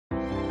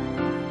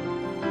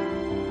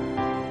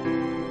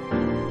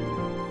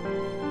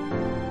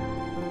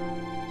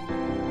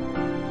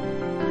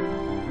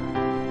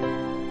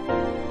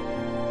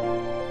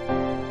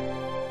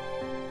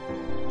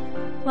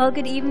Well,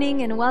 good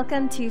evening and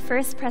welcome to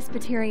First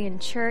Presbyterian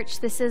Church.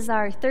 This is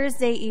our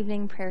Thursday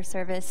evening prayer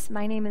service.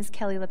 My name is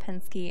Kelly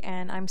Lipinski,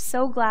 and I'm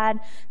so glad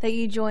that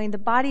you joined the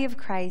body of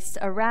Christ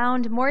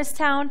around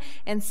Morristown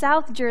and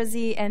South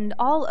Jersey and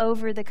all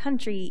over the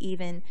country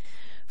even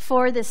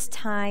for this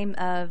time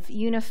of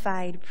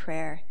unified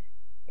prayer.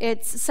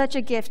 It's such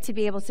a gift to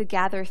be able to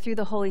gather through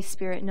the Holy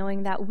Spirit,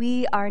 knowing that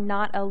we are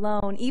not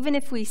alone, even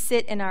if we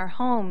sit in our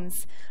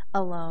homes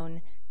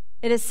alone.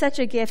 It is such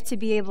a gift to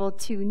be able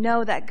to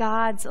know that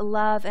God's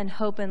love and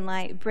hope and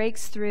light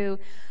breaks through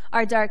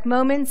our dark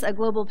moments, a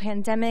global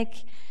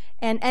pandemic,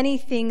 and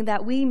anything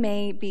that we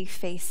may be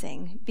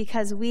facing,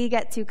 because we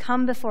get to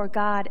come before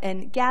God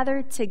and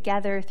gather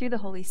together through the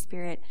Holy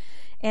Spirit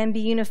and be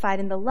unified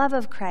in the love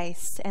of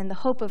Christ and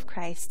the hope of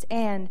Christ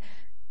and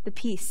the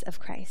peace of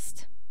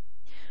Christ.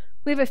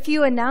 We have a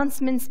few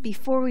announcements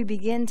before we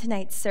begin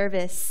tonight's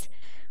service.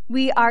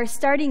 We are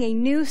starting a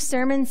new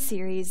sermon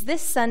series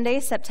this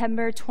Sunday,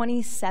 September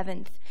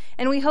 27th,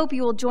 and we hope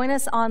you will join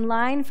us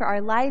online for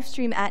our live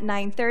stream at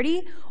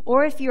 9:30,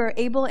 or if you are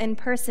able in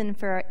person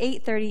for our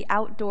 8:30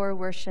 outdoor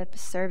worship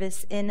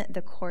service in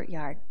the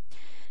courtyard.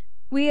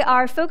 We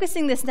are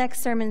focusing this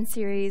next sermon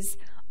series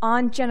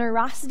on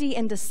generosity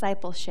and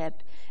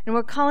discipleship, and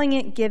we're calling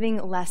it Giving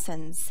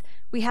Lessons.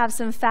 We have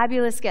some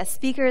fabulous guest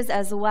speakers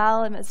as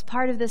well as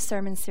part of this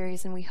sermon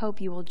series, and we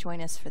hope you will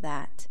join us for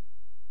that.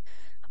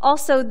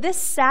 Also, this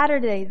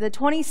Saturday, the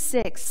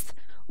 26th,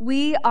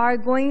 we are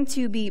going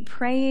to be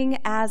praying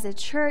as a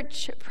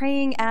church,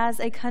 praying as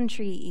a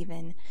country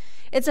even.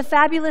 It's a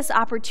fabulous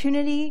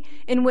opportunity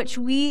in which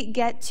we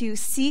get to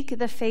seek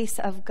the face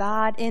of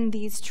God in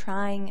these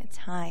trying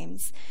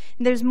times.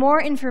 And there's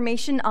more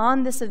information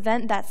on this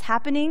event that's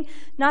happening,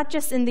 not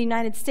just in the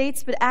United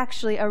States, but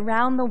actually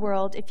around the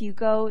world if you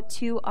go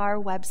to our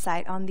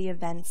website on the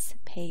events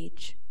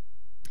page.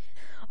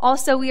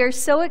 Also, we are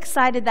so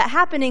excited that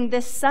happening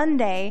this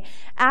Sunday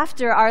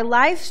after our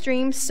live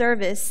stream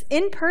service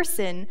in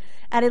person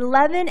at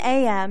 11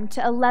 a.m. to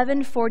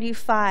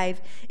 11:45,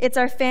 it's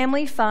our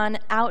Family Fun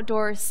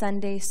Outdoor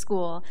Sunday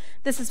School.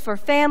 This is for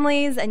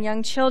families and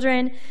young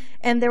children,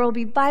 and there will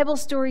be Bible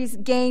stories,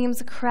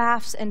 games,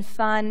 crafts, and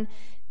fun.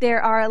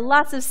 There are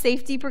lots of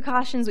safety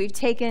precautions we've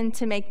taken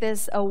to make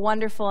this a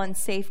wonderful and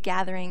safe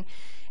gathering.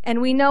 And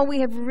we know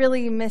we have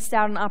really missed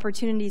out on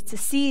opportunities to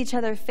see each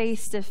other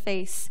face to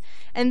face.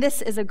 And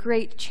this is a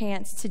great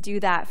chance to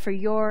do that for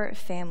your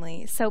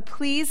family. So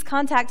please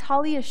contact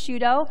Holly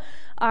Asciuto,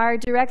 our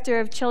Director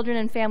of Children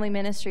and Family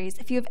Ministries,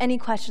 if you have any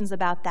questions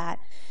about that.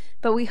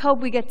 But we hope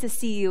we get to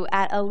see you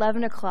at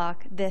 11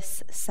 o'clock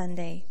this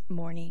Sunday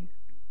morning.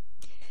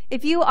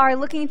 If you are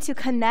looking to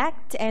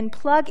connect and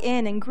plug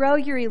in and grow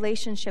your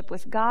relationship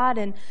with God,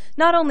 and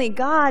not only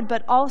God,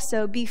 but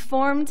also be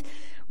formed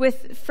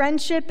with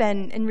friendship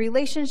and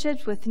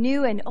relationships with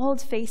new and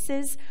old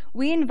faces,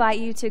 we invite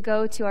you to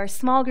go to our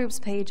small groups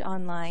page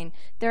online.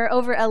 There are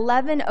over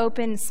 11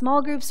 open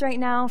small groups right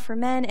now for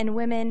men and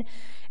women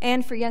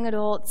and for young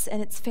adults,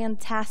 and it's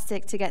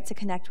fantastic to get to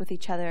connect with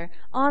each other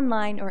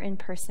online or in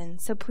person.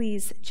 So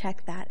please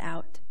check that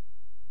out.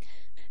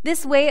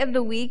 This Way of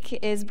the Week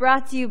is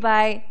brought to you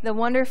by the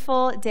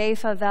wonderful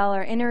Dave Favell,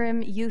 our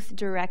interim youth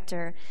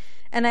director.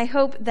 And I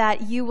hope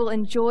that you will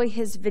enjoy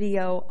his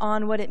video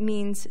on what it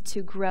means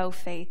to grow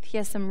faith. He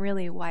has some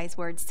really wise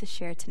words to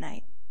share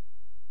tonight.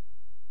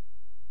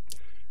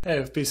 Hey,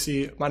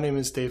 FBC. My name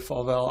is Dave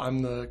Favell.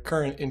 I'm the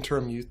current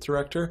interim youth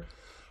director,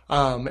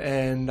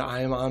 and I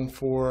am on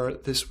for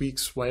this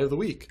week's Way of the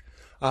Week,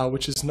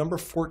 which is number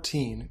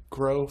 14,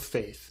 Grow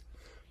Faith.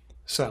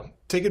 So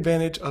take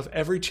advantage of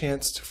every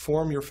chance to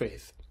form your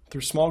faith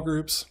through small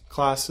groups,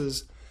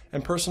 classes,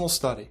 and personal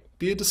study.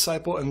 Be a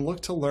disciple and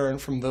look to learn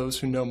from those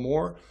who know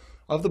more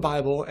of the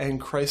Bible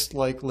and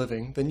Christ-like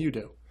living than you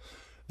do.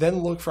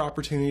 Then look for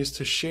opportunities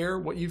to share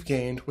what you've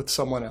gained with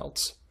someone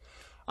else.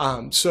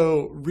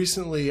 So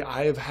recently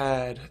I have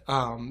had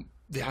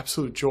the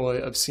absolute joy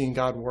of seeing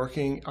God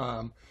working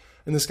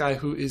in this guy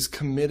who is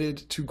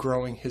committed to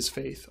growing his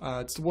faith.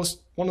 It's one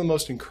of the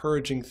most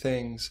encouraging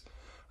things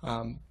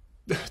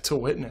to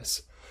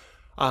witness.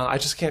 I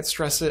just can't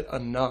stress it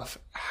enough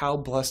how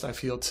blessed I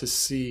feel to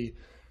see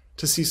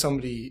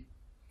somebody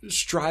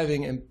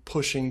striving and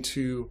pushing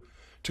to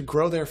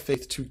grow their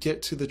faith, to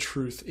get to the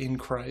truth in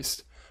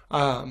Christ.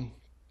 And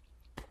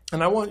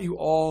I want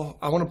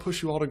to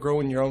push you all to grow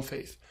in your own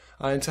faith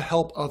and to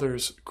help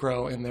others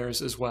grow in theirs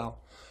as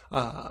well.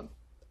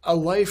 A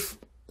life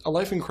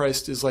in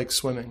Christ is like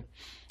swimming.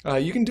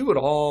 You can do it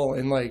all,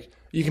 and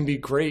you can be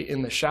great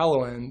in the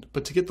shallow end,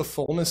 but to get the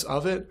fullness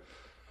of it,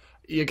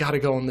 you got to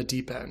go in the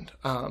deep end.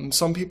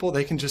 Some people,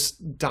 they can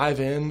just dive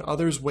in.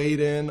 Others wade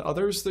in.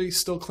 Others, they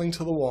still cling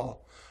to the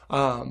wall.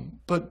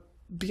 But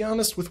be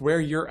honest with where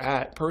you're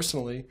at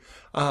personally,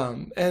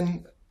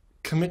 and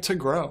commit to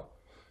grow.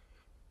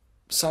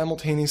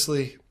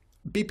 Simultaneously,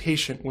 be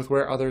patient with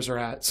where others are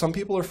at. Some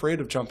people are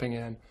afraid of jumping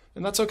in,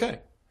 and that's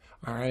okay.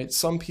 All right.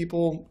 Some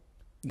people,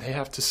 they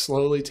have to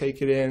slowly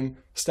take it in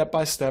step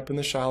by step in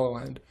the shallow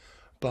end.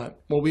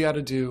 But what we got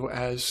to do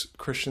as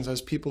Christians,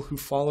 as people who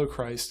follow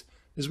Christ,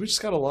 is we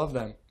just got to love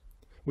them.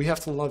 We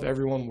have to love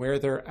everyone where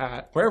they're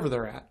at, wherever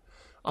they're at,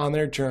 on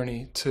their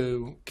journey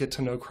to get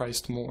to know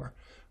Christ more.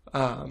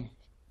 And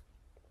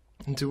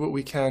do what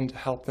we can to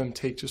help them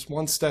take just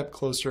one step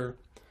closer,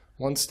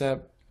 one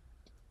step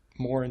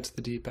more into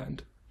the deep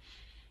end.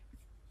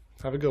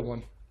 Have a good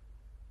one.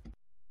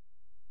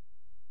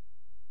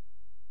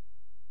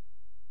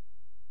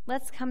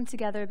 Let's come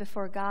together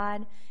before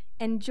God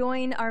and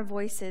join our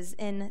voices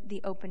in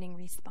the opening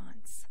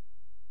response.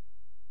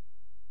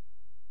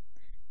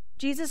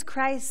 Jesus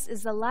Christ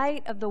is the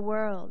light of the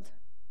world.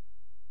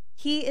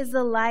 He is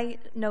the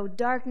light no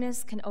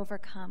darkness can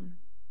overcome.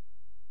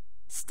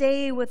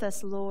 Stay with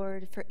us,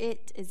 Lord, for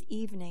it is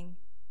evening,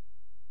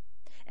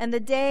 and the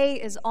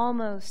day is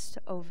almost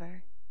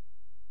over.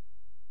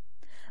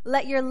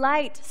 Let your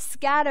light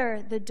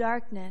scatter the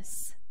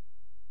darkness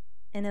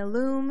and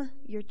illume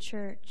your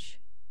church.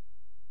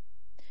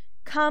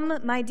 Come,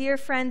 my dear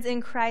friends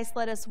in Christ,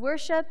 let us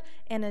worship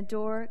and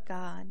adore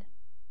God.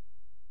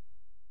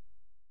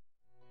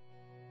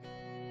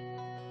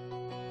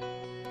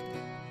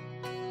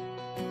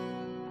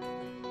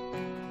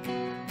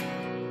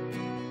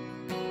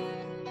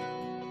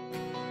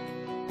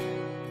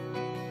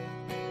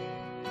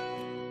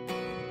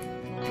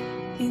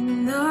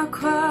 In the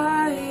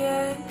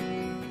quiet,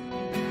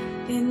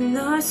 in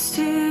the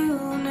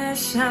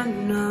stillness, I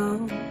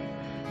know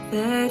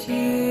that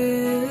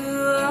you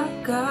are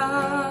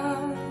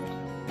God.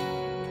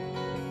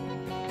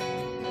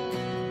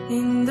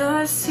 In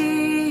the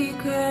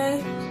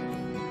secret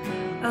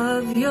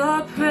of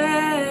your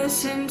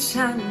presence,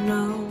 I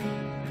know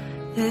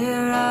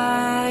that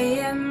I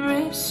am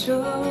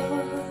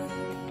restored.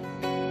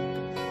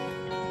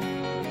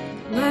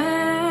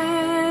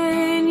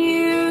 When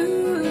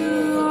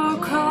you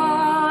call,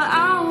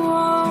 I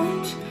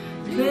won't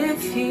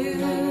refuse.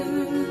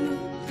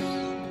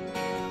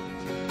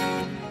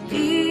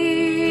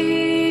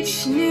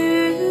 Each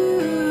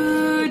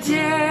new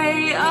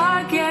day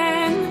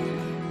again,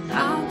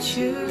 I'll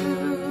choose.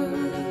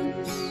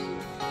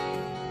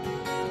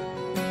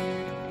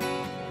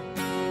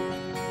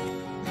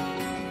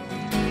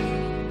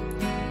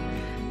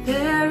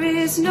 There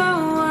is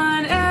no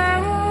one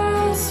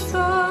else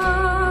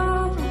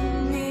for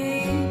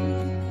me,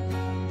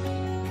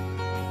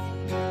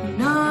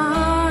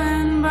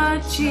 none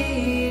but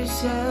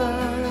Jesus,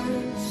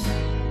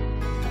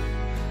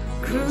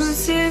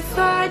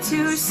 crucified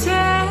to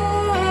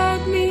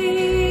set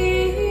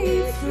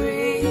me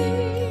free.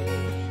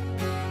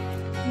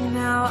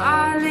 Now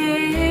I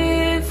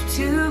live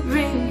to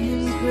bring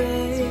Him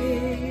praise.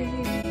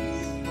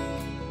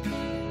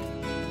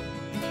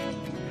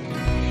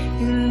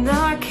 In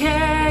the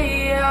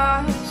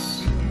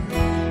chaos,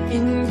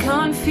 in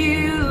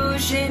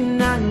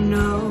confusion, I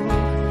know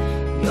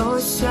You're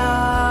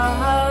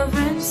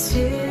sovereign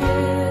still.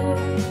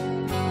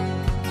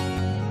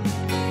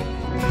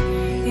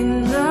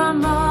 In the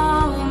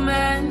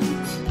moment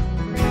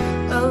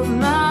of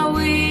my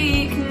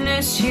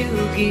weakness, You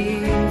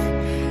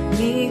give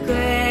me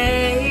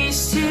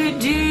grace to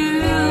do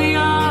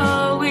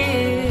Your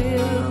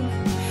will.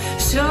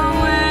 So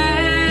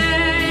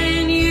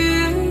when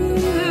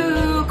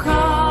You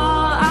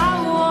call,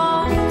 I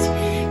won't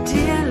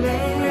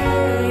delay.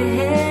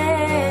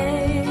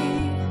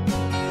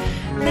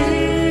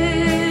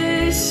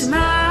 This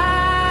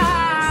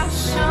my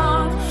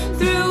song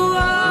through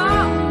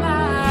all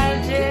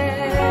my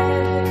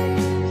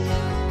days.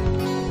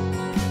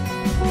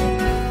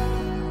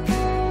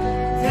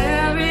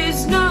 There is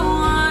no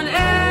one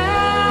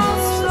else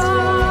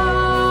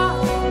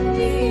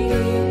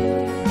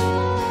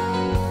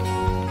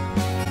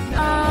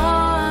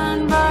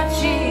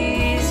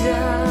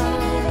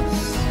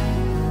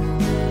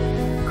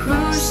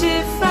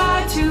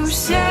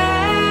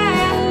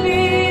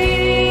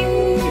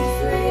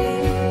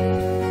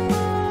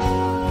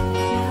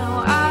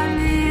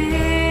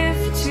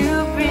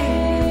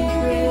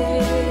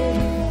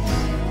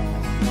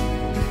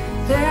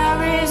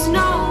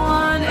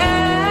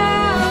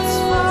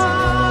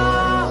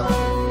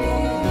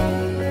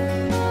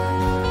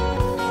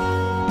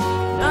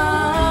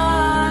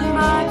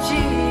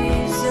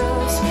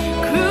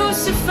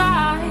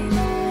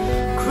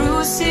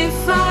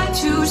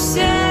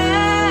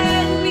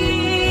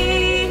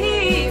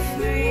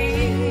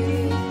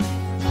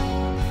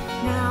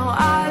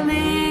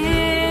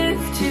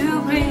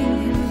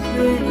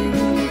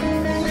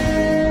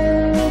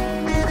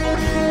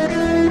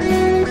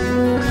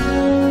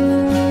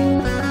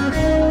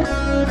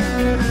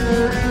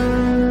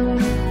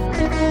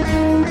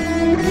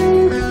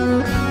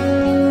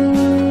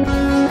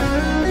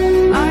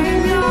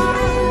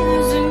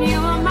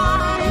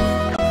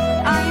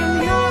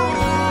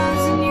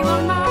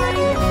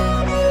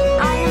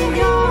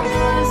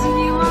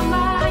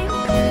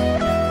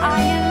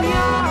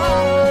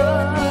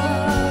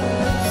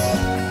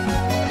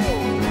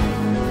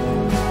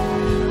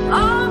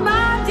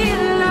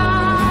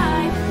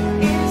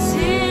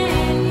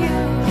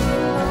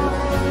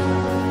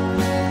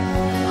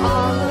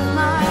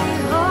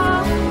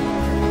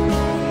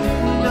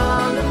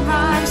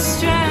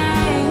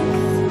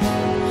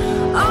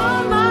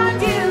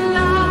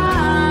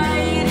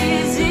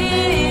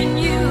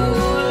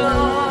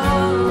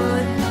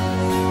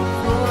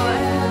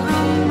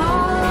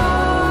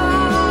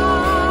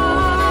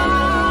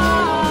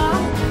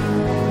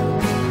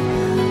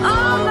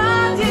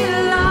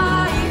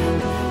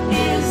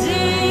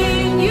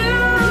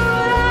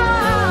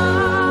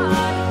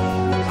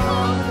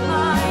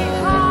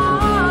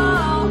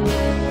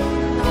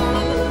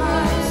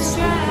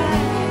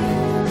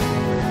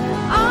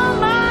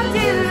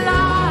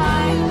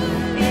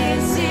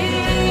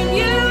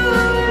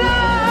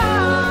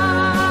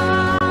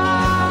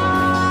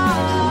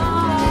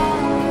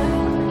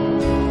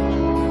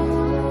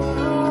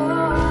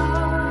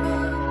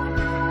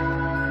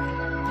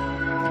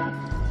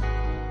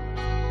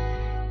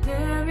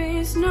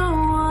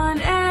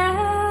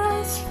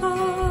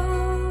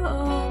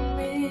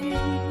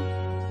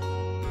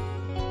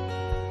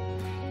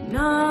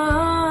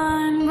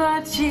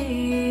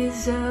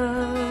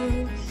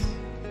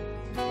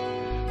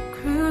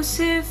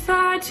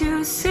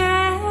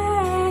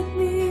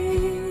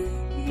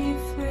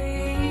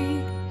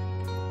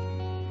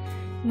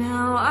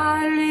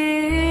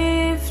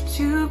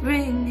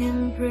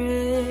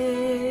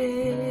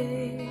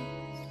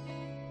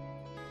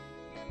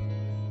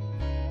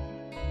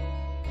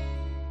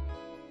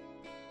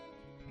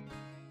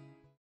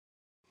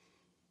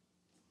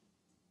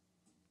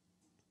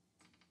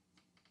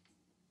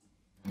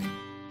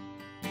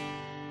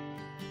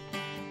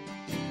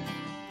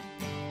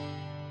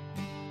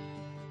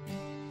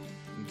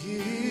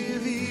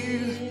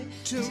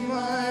to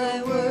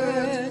my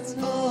words,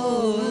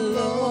 O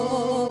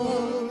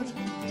Lord.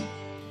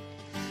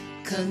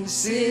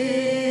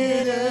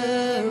 Consider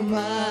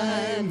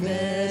my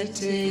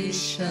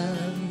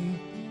meditation.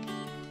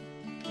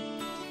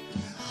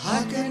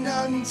 Hearken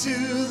unto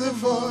the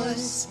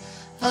voice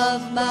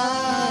of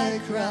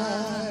my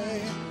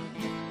cry,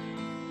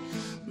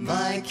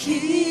 my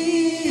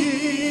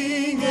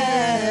King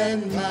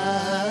and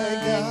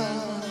my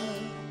God.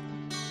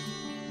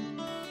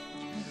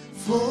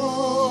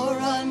 For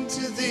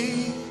unto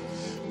thee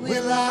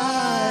will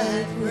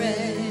I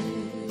pray,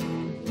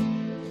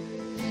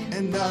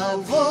 and thy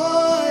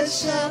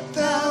voice shalt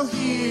thou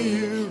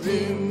hear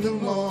in the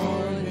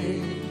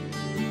morning.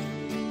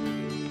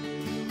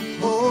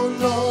 O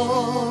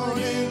Lord,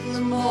 in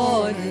the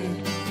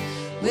morning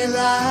will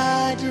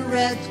I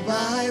direct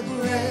my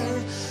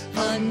prayer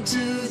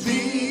unto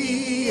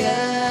thee,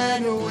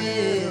 and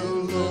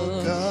will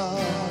look up.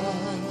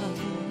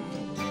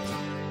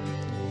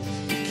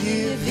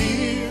 Give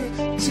ear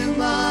to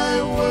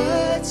my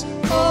words,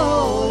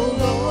 O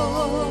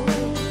Lord.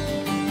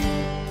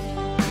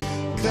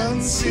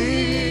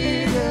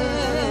 Consider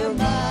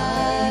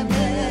my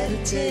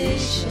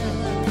meditation.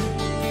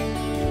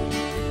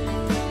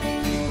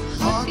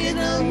 Hearken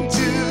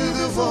unto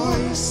the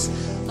voice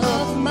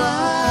of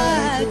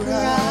my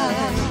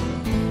cry,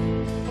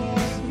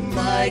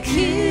 my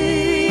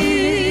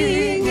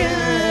King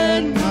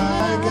and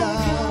my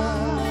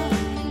God.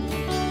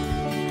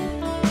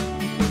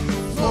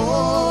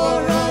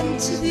 For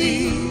unto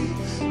thee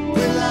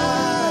will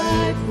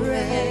I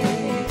pray,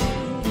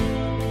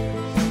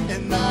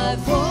 and thy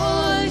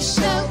voice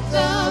shalt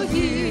thou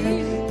hear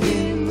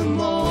in the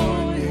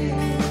morning.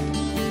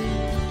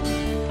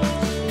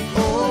 O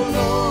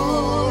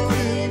Lord,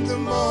 in the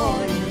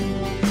morning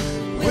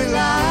will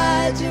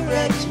I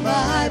direct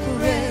my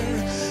prayer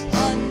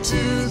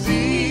unto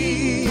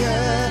thee,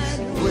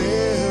 and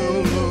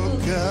will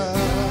look up.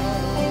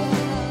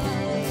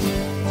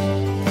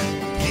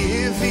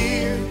 Give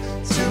ear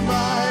to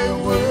my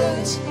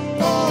words,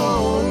 O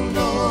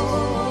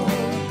Lord.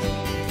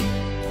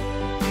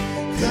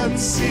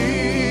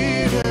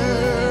 Consider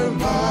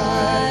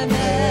my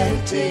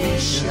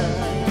meditation.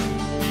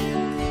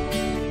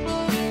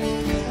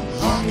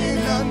 Hearken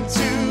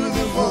unto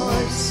the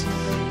voice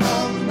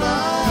of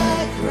my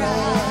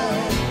cry,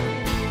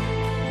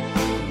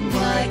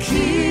 my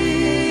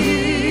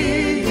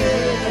King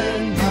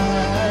and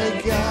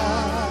my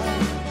God.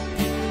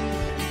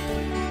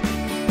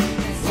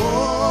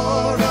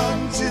 For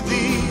unto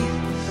thee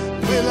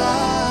will I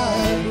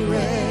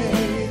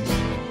pray,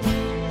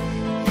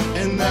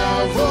 and thy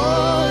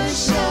voice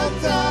shalt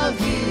thou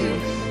hear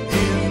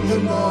in the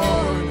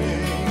morning.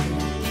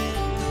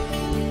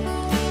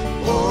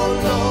 O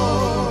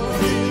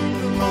Lord, in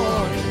the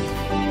morning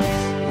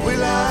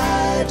will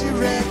I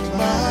direct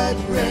my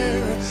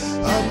prayer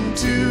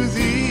unto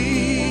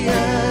thee,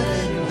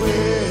 and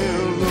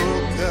will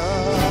look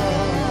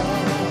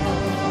up.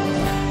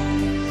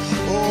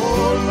 O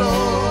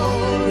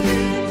Lord,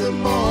 in the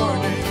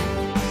morning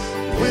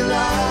will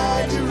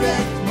I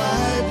direct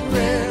my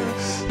prayer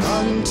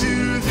unto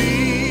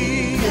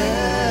thee,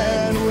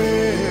 and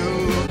will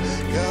look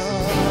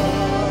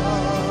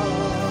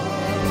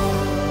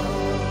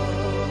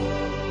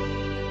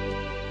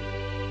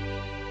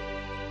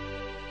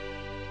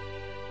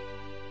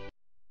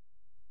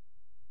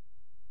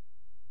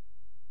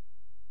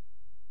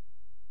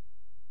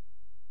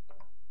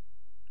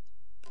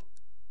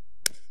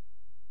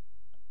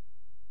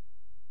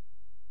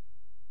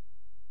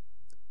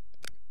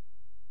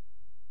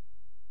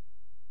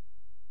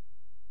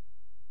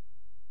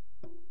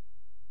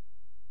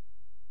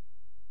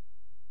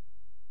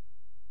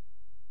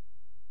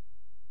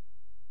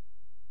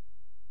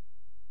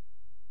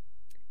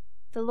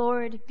The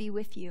Lord be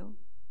with you,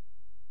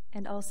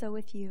 and also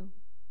with you.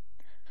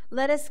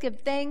 Let us give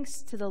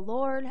thanks to the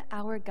Lord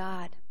our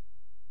God.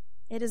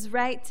 It is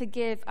right to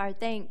give our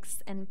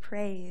thanks and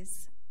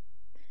praise.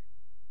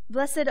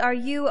 Blessed are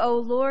you, O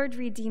Lord,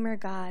 Redeemer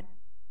God.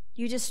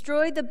 You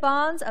destroyed the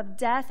bonds of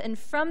death, and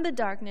from the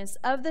darkness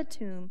of the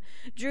tomb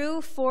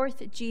drew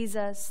forth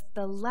Jesus,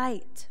 the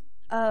light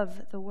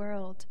of the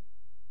world.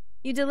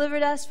 You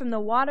delivered us from the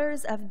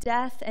waters of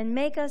death and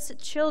make us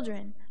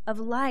children of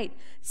light,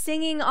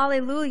 singing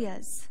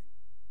alleluias.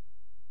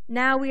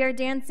 Now we are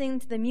dancing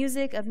to the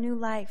music of new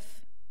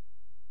life.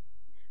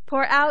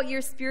 Pour out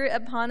your Spirit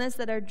upon us,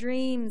 that our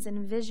dreams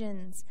and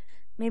visions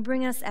may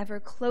bring us ever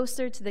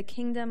closer to the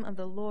kingdom of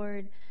the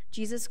Lord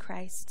Jesus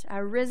Christ,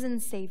 our risen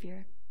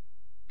Savior.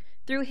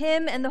 Through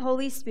him and the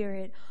Holy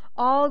Spirit,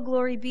 all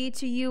glory be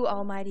to you,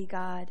 Almighty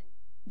God,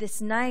 this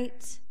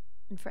night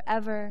and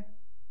forever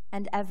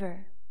and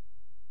ever.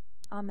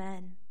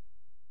 Amen.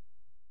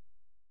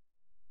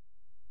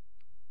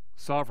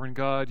 Sovereign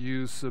God,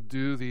 you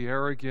subdue the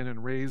arrogant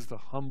and raise the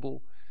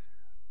humble.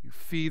 You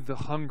feed the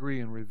hungry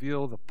and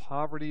reveal the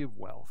poverty of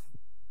wealth.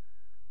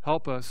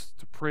 Help us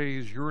to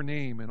praise your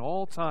name in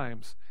all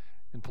times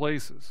and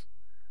places,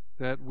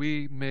 that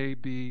we may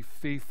be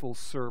faithful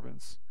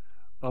servants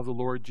of the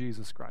Lord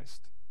Jesus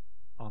Christ.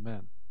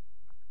 Amen.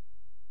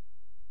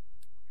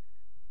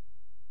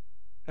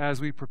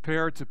 As we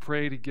prepare to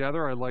pray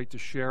together, I'd like to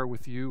share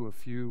with you a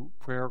few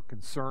prayer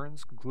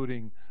concerns,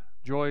 including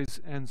joys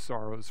and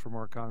sorrows from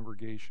our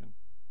congregation.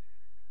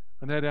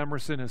 Annette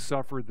Emerson has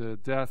suffered the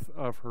death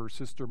of her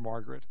sister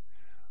Margaret.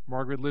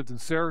 Margaret lived in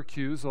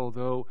Syracuse,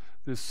 although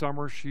this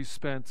summer she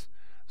spent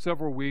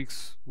several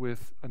weeks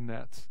with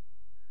Annette.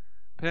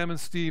 Pam and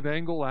Steve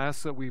Engel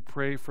asked that we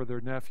pray for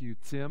their nephew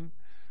Tim,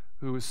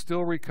 who is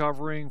still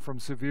recovering from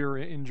severe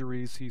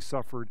injuries he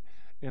suffered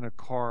in a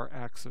car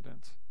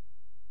accident.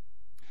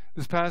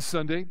 This past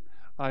Sunday,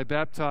 I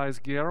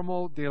baptized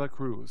Guillermo de la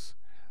Cruz,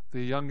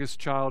 the youngest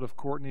child of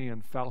Courtney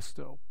and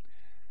Fausto.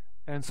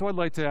 And so I'd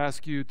like to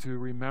ask you to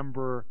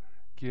remember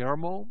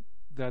Guillermo,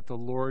 that the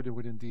Lord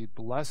would indeed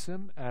bless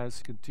him as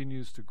he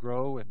continues to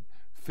grow in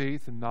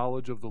faith and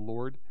knowledge of the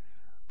Lord.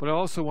 But I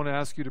also want to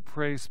ask you to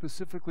pray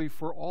specifically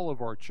for all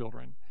of our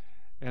children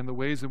and the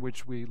ways in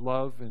which we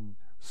love and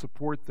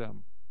support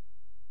them.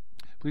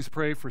 Please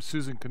pray for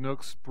Susan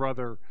Canuck's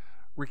brother,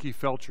 Ricky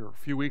Felcher. A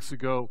few weeks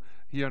ago,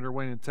 he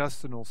underwent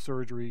intestinal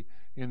surgery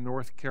in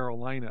North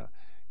Carolina.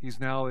 He's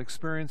now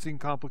experiencing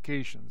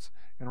complications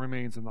and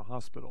remains in the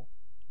hospital.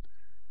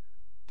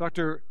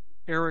 Dr.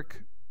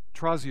 Eric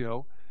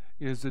Trazio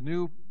is the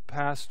new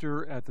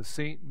pastor at the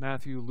St.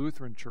 Matthew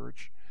Lutheran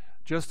Church,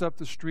 just up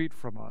the street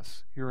from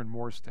us here in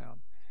Morristown.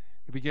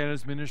 He began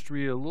his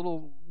ministry a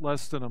little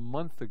less than a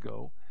month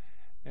ago,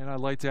 and I'd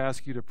like to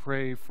ask you to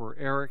pray for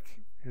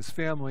Eric, his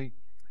family,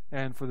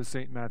 and for the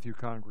St. Matthew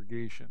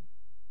congregation.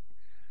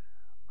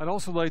 I'd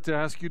also like to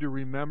ask you to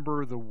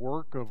remember the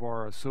work of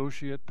our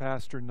associate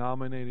pastor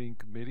nominating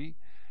committee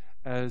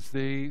as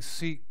they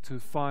seek to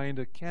find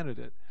a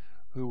candidate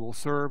who will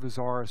serve as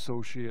our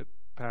associate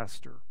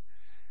pastor.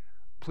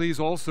 Please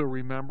also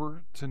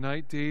remember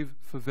tonight Dave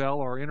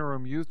Favell, our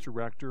interim youth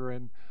director,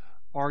 and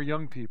our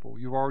young people.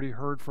 You've already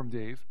heard from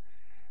Dave,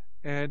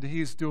 and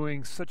he's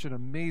doing such an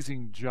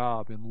amazing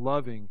job in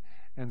loving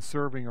and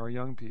serving our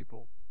young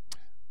people.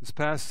 This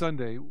past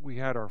Sunday, we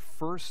had our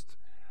first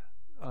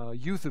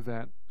youth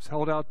event. It was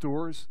held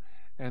outdoors,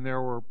 and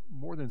there were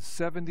more than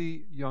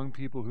 70 young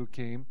people who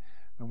came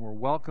and were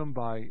welcomed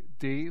by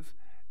Dave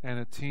and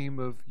a team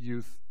of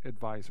youth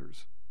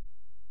advisors.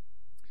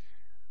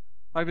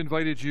 I've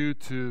invited you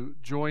to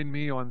join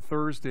me on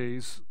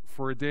Thursdays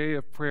for a day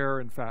of prayer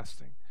and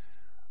fasting.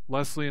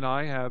 Leslie and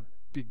I have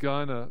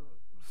begun a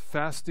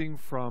fasting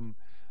from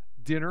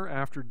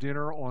after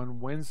dinner on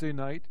Wednesday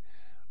night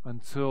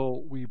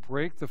until we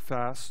break the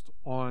fast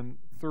on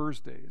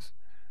Thursdays.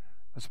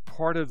 As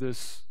part of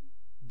this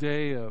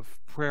day of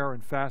prayer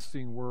and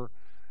fasting, we're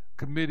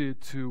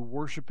committed to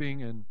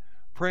worshiping and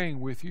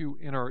praying with you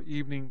in our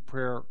evening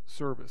prayer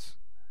service.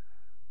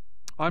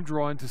 I'm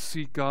drawn to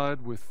seek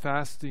God with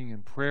fasting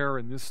and prayer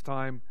in this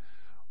time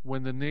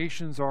when the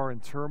nations are in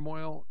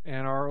turmoil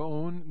and our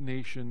own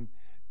nation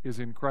is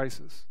in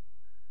crisis.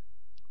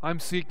 I'm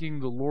seeking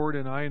the Lord,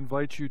 and I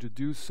invite you to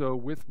do so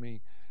with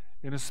me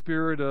in a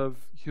spirit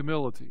of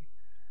humility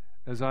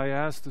as I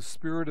ask the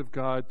Spirit of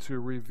God to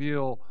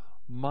reveal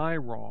my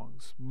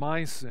wrongs,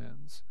 my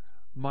sins,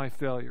 my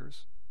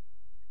failures.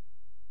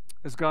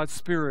 As God's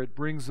Spirit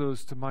brings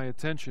those to my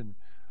attention,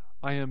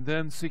 I am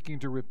then seeking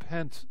to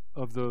repent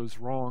of those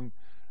wrong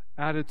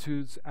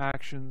attitudes,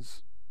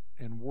 actions,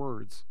 and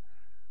words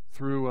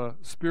through a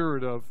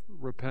spirit of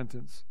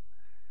repentance.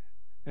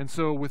 And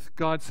so with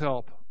God's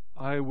help,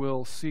 I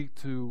will seek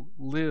to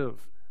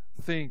live,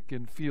 think,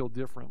 and feel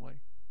differently.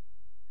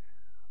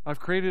 I've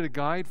created a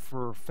guide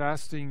for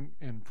fasting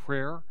and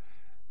prayer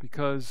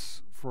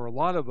because for a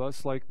lot of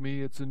us, like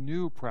me, it's a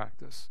new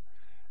practice.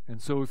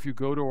 And so if you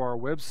go to our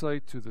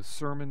website, to the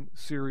sermon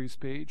series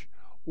page,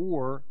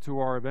 or to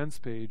our events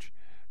page,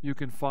 you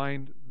can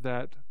find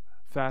that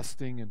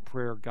fasting and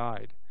prayer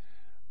guide.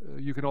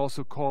 You can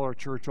also call our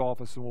church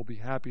office and we'll be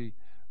happy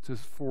to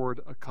forward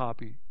a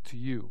copy to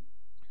you.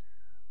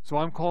 So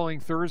I'm calling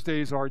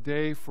Thursdays our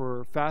day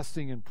for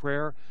fasting and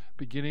prayer,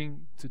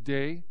 beginning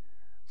today,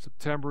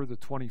 September the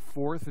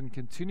 24th, and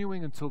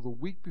continuing until the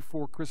week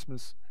before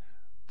Christmas,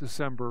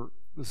 December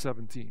the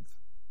 17th.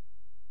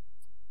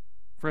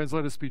 Friends,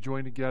 let us be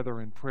joined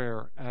together in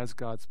prayer as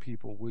God's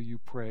people. Will you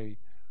pray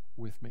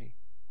with me?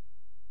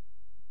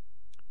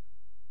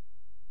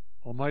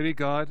 Almighty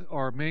God,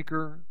 our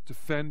Maker,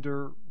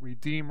 Defender,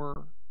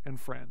 Redeemer, and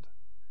Friend,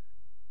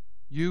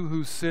 you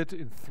who sit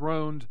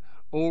enthroned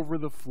over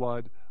the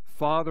flood,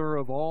 Father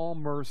of all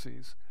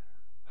mercies,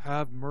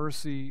 have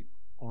mercy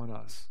on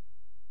us.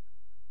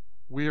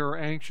 We are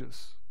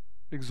anxious,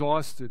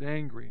 exhausted,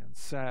 angry, and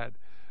sad.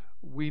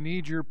 We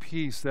need your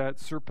peace that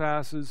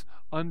surpasses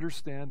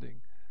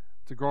understanding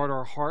to guard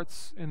our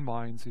hearts and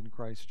minds in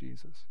Christ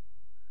Jesus.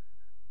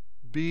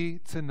 Be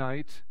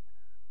tonight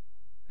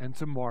and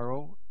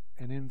tomorrow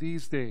and in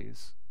these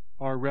days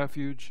our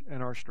refuge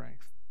and our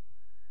strength.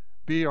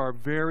 Be our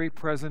very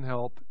present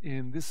help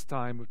in this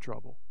time of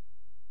trouble.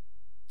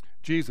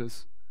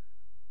 Jesus,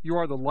 you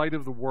are the light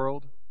of the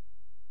world.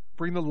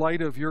 Bring the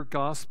light of your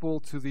gospel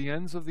to the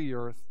ends of the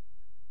earth.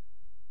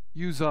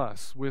 Use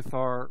us with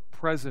our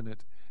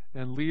president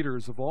and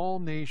leaders of all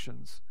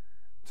nations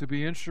to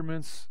be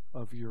instruments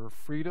of your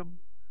freedom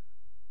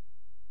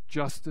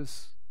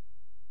justice,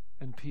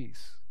 and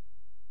peace.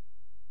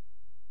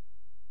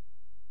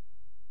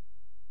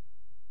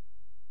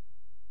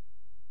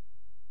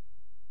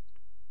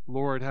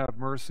 Lord, have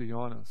mercy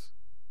on us.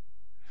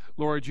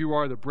 Lord, you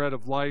are the bread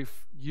of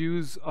life.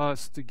 Use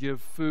us to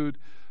give food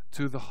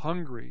to the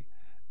hungry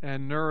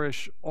and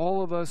nourish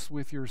all of us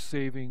with your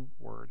saving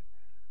word.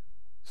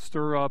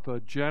 Stir up a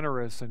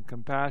generous and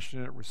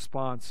compassionate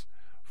response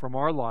from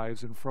our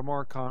lives and from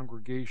our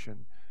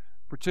congregation,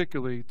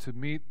 particularly to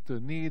meet the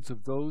needs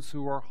of those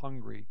who are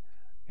hungry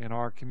in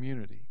our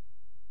community.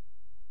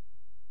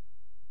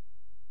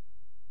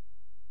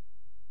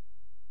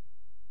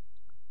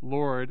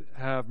 Lord,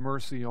 have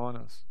mercy on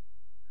us.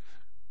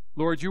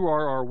 Lord, you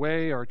are our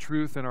way, our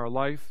truth, and our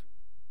life.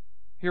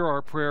 Hear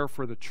our prayer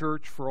for the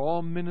church, for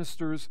all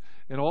ministers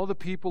and all the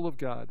people of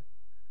God.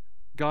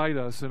 Guide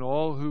us and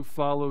all who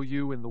follow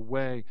you in the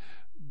way.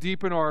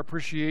 Deepen our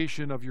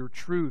appreciation of your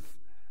truth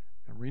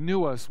and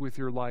renew us with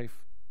your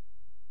life.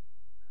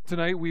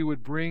 Tonight we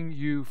would bring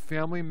you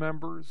family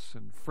members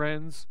and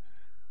friends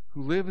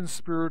who live in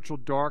spiritual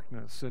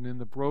darkness and in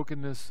the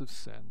brokenness of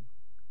sin.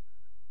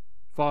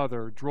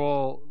 Father,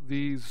 draw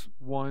these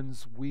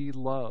ones we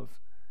love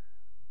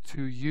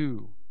to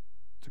you,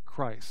 to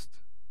Christ.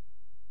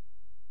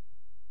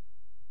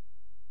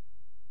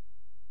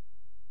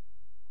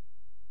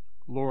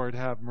 Lord,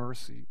 have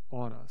mercy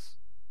on us.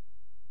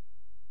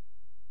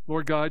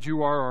 Lord God,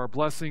 you are our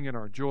blessing and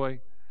our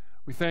joy.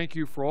 We thank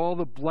you for all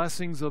the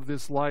blessings of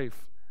this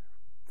life,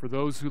 for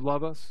those who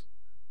love us,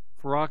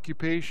 for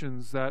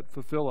occupations that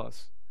fulfill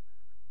us,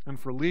 and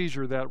for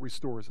leisure that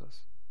restores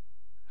us.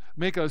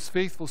 Make us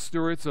faithful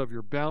stewards of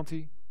your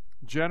bounty.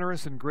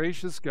 Generous and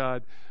gracious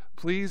God,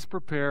 please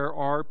prepare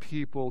our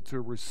people to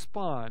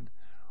respond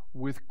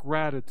with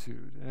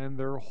gratitude and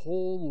their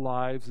whole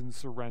lives in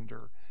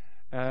surrender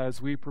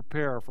as we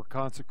prepare for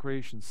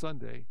Consecration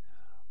Sunday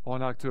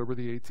on October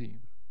the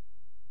 18th.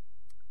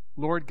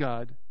 Lord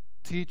God,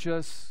 teach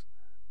us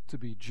to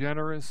be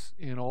generous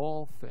in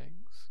all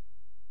things.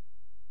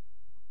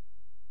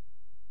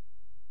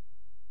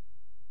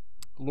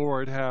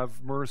 Lord,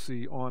 have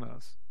mercy on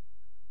us.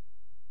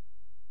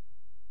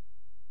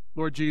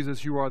 Lord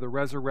Jesus, you are the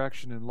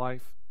resurrection and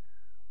life.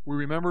 We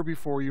remember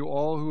before you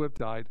all who have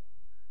died.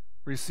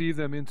 Receive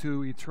them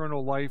into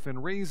eternal life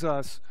and raise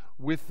us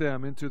with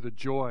them into the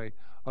joy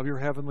of your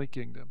heavenly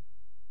kingdom.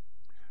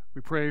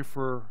 We pray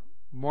for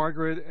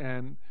Margaret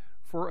and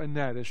for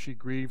Annette as she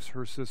grieves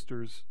her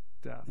sister's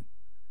death.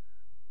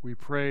 We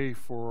pray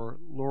for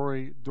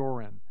Lori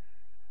Doran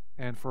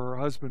and for her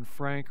husband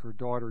Frank, her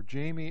daughter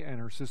Jamie, and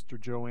her sister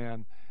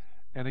Joanne,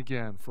 and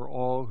again for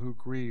all who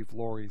grieve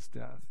Lori's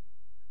death.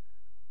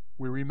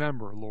 We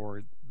remember,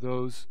 Lord,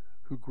 those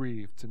who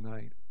grieve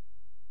tonight.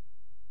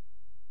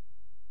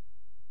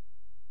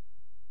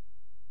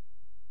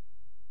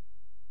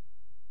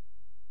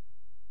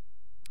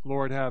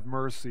 Lord, have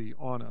mercy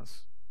on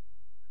us.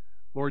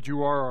 Lord,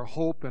 you are our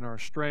hope and our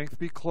strength.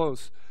 Be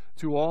close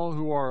to all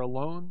who are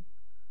alone,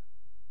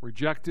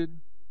 rejected,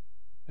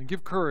 and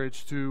give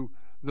courage to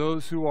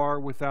those who are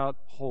without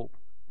hope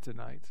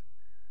tonight.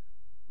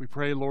 We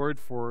pray, Lord,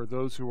 for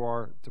those who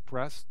are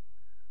depressed,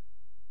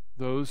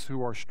 those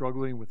who are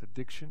struggling with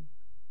addiction,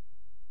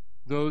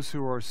 those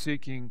who are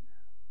seeking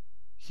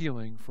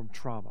healing from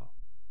trauma.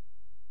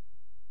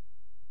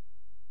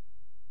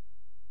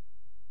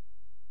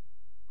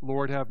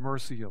 Lord, have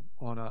mercy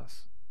on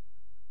us.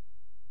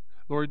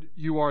 Lord,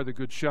 you are the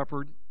good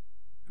shepherd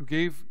who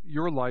gave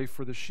your life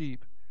for the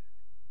sheep.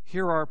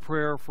 Hear our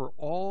prayer for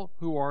all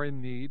who are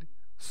in need,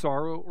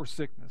 sorrow, or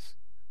sickness.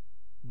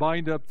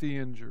 Bind up the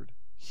injured,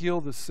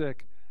 heal the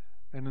sick,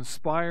 and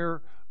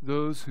inspire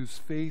those whose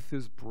faith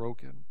is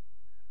broken.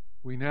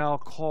 We now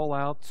call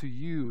out to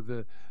you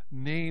the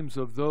names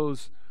of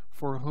those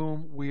for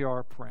whom we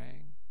are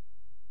praying.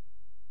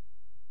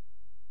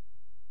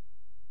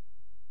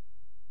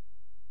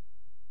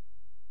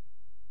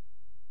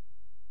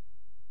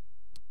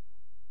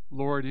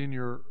 Lord, in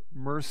your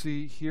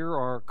mercy, hear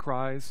our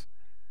cries,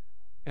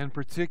 and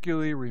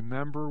particularly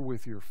remember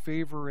with your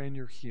favor and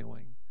your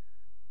healing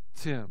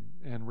Tim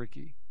and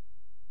Ricky.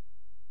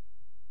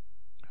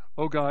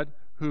 O God,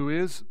 who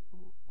is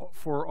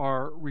for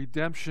our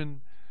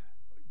redemption,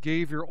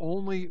 gave your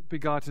only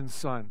begotten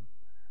Son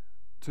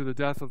to the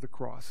death of the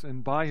cross,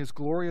 and by his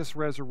glorious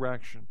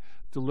resurrection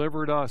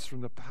delivered us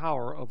from the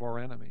power of our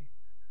enemy.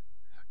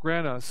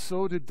 Grant us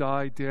so to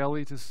die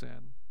daily to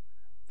sin,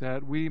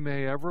 that we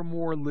may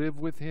evermore live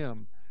with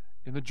him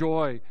in the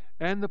joy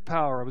and the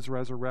power of his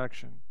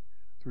resurrection.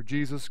 Through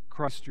Jesus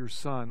Christ, your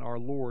Son, our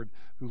Lord,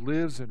 who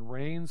lives and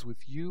reigns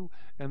with you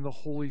and the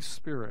Holy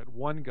Spirit,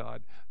 one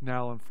God,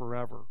 now and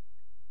forever.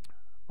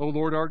 O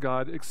Lord our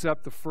God,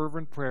 accept the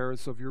fervent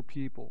prayers of your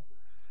people.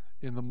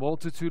 In the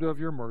multitude of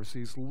your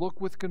mercies, look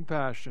with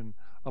compassion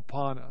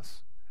upon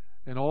us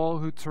and all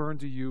who turn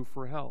to you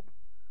for help.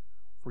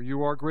 For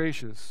you are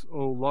gracious,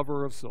 O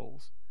lover of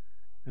souls.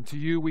 And to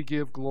you we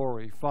give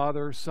glory,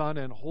 Father, Son,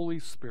 and Holy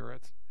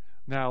Spirit,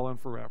 now and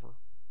forever.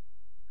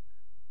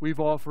 We've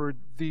offered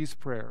these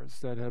prayers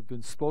that have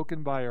been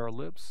spoken by our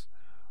lips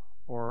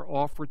or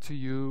offer to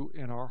you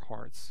in our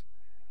hearts,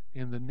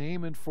 in the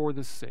name and for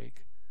the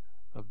sake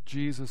of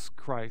Jesus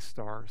Christ,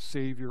 our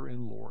Savior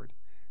and Lord.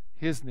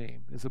 His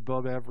name is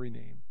above every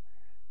name.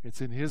 It's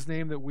in His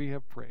name that we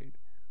have prayed,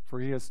 for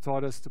He has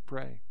taught us to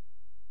pray.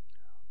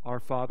 Our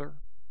Father,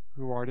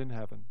 who art in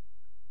heaven,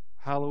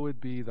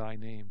 hallowed be thy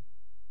name.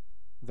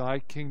 Thy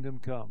kingdom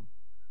come,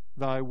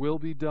 thy will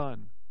be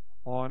done,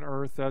 on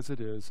earth as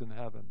it is in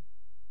heaven.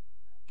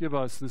 Give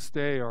us this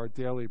day our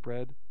daily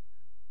bread,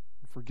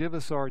 and forgive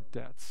us our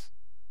debts,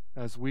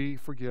 as we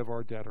forgive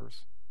our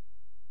debtors.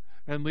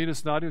 And lead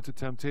us not into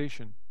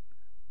temptation,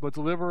 but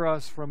deliver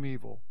us from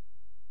evil.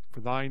 For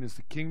thine is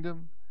the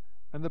kingdom,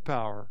 and the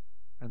power,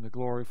 and the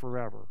glory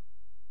forever.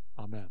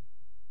 Amen.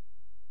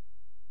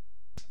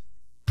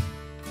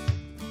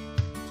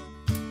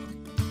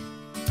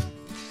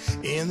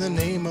 In the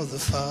name of the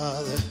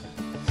Father,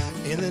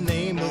 in the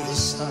name of the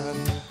Son,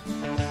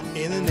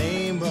 in the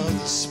name of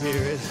the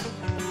Spirit,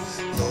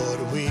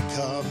 Lord, we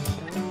come.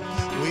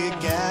 We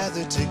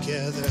gather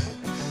together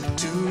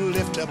to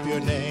lift up your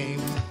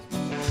name,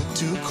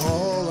 to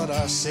call on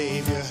our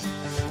Savior,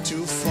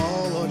 to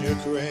fall on your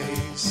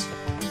grace.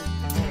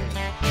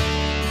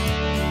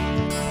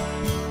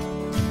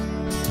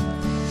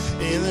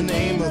 In the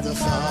name of the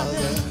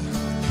Father,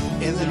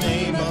 in the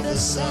name of the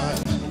Son,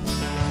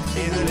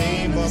 in the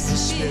name of the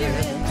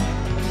Spirit,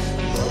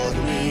 Lord,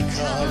 we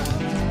come.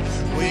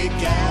 We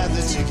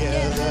gather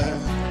together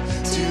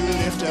to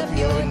lift up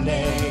your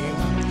name,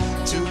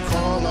 to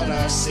call on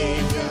our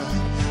Savior,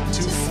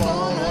 to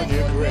fall on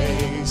your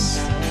grace.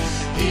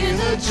 Hear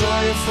the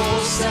joyful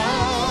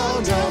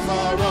sound of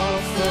our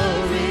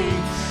offering,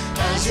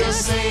 as your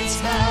saints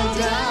bow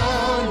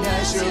down,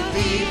 as your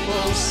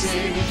people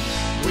sing.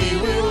 We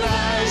will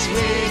rise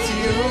with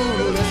you,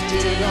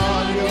 lifted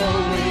on your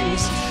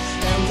wings,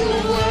 and the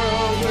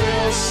world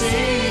will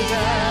see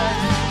that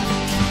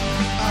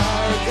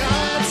our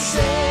God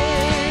saves,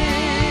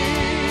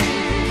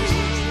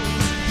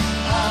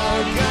 our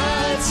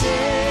God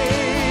saves.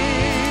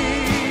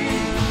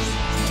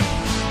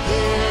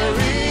 There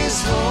is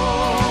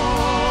hope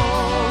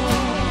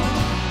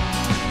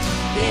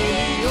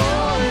in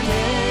your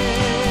name.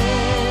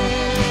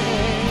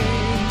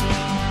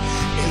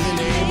 In the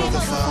name of the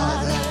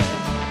Father,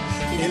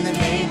 in the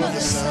name of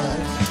the Son,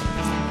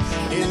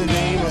 in the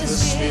name of the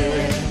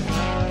Spirit,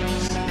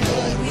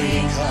 Lord, we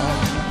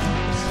come.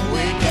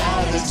 We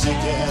gather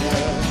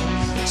together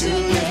to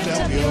lift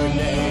up your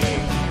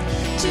name,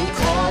 to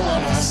call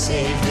on our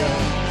Savior,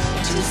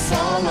 to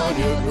fall on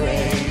your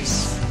grace.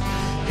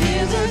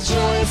 Hear the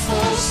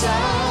joyful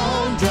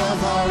sound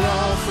of our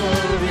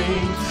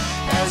offering,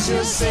 as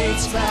your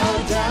saints bow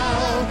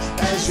down,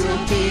 as your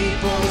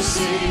people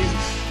sing.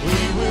 We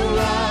will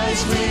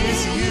rise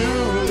with you,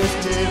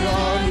 lifted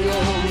on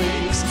your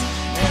wings,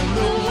 and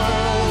the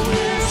world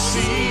will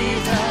see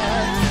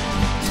that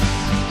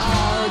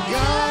our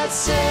God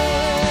saves,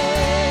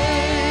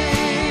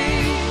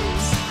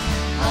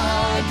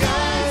 our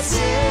God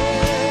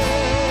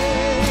saves.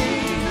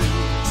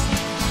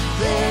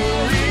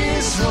 There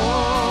is hope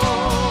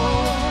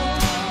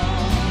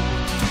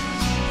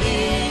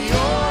in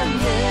your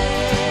name.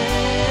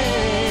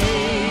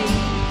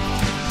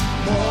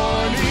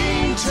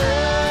 Morning turns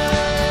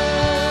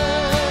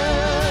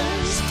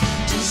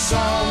to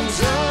songs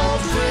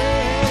of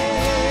praise.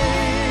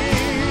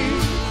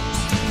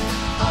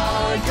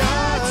 Our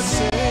God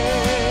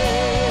saves,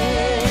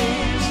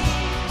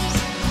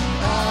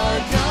 our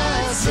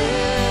God saves.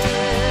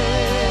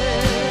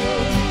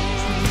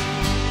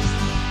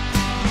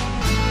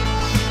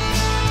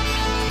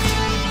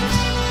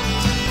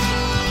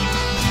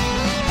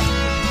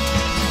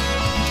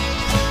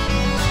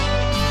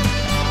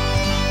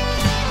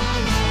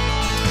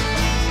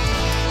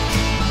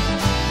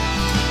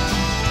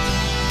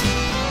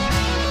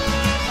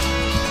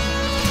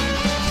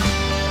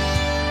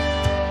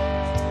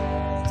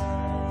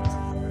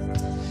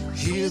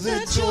 Hear the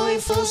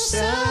joyful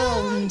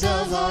sound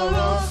of our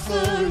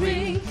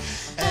offering,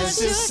 as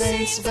your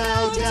saints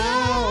bow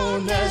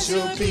down, as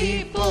your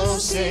people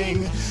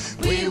sing.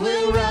 We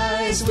will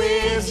rise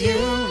with you,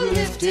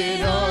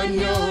 lifted on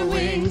your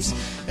wings,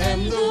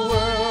 and the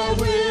world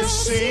will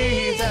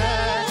see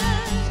that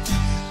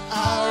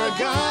our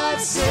God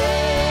saves,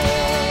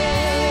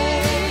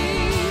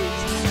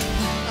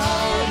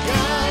 our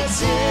God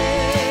saves.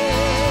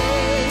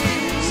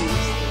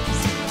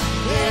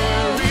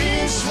 There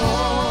is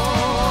hope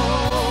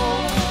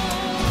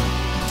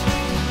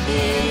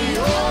in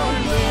your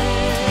name.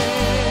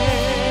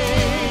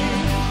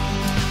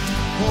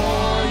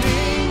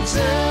 Morning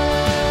turns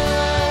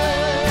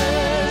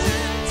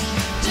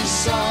to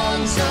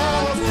songs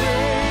of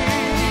praise.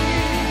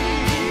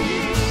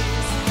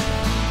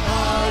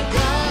 Our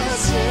God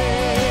saves,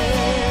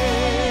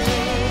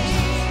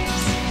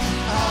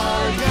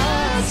 our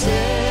God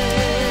saves,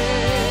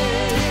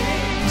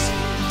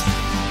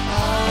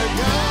 our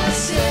God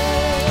saves,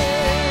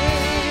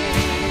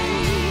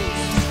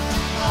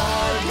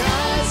 our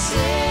God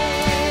saves,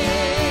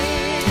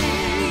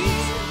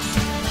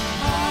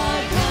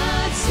 our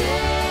God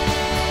saves.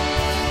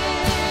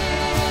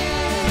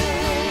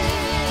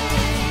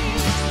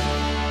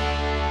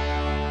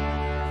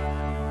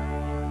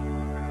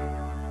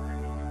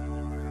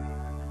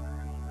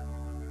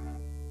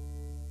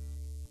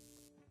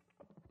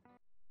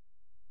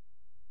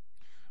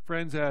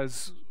 Friends,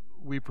 as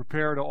we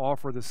prepare to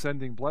offer the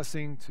sending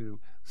blessing to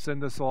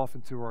send us off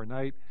into our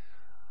night,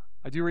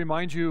 I do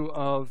remind you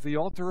of the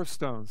altar of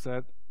stones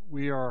that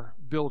we are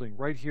building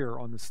right here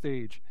on the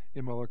stage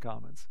in Miller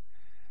Commons.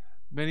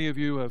 Many of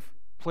you have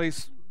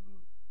placed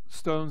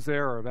stones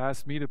there or have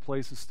asked me to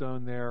place a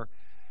stone there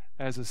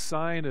as a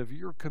sign of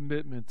your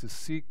commitment to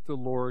seek the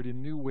Lord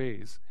in new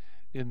ways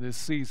in this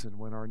season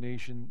when our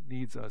nation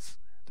needs us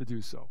to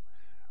do so.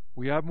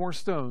 We have more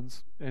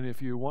stones, and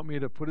if you want me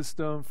to put a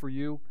stone for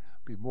you,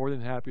 I'd be more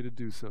than happy to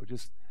do so.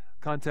 Just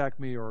contact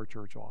me or our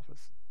church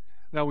office.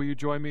 Now, will you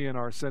join me in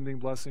our sending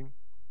blessing?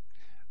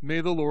 May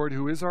the Lord,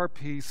 who is our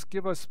peace,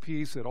 give us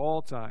peace at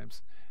all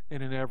times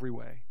and in every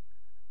way.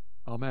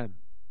 Amen.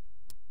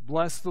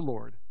 Bless the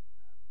Lord.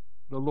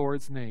 The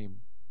Lord's name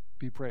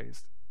be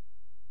praised.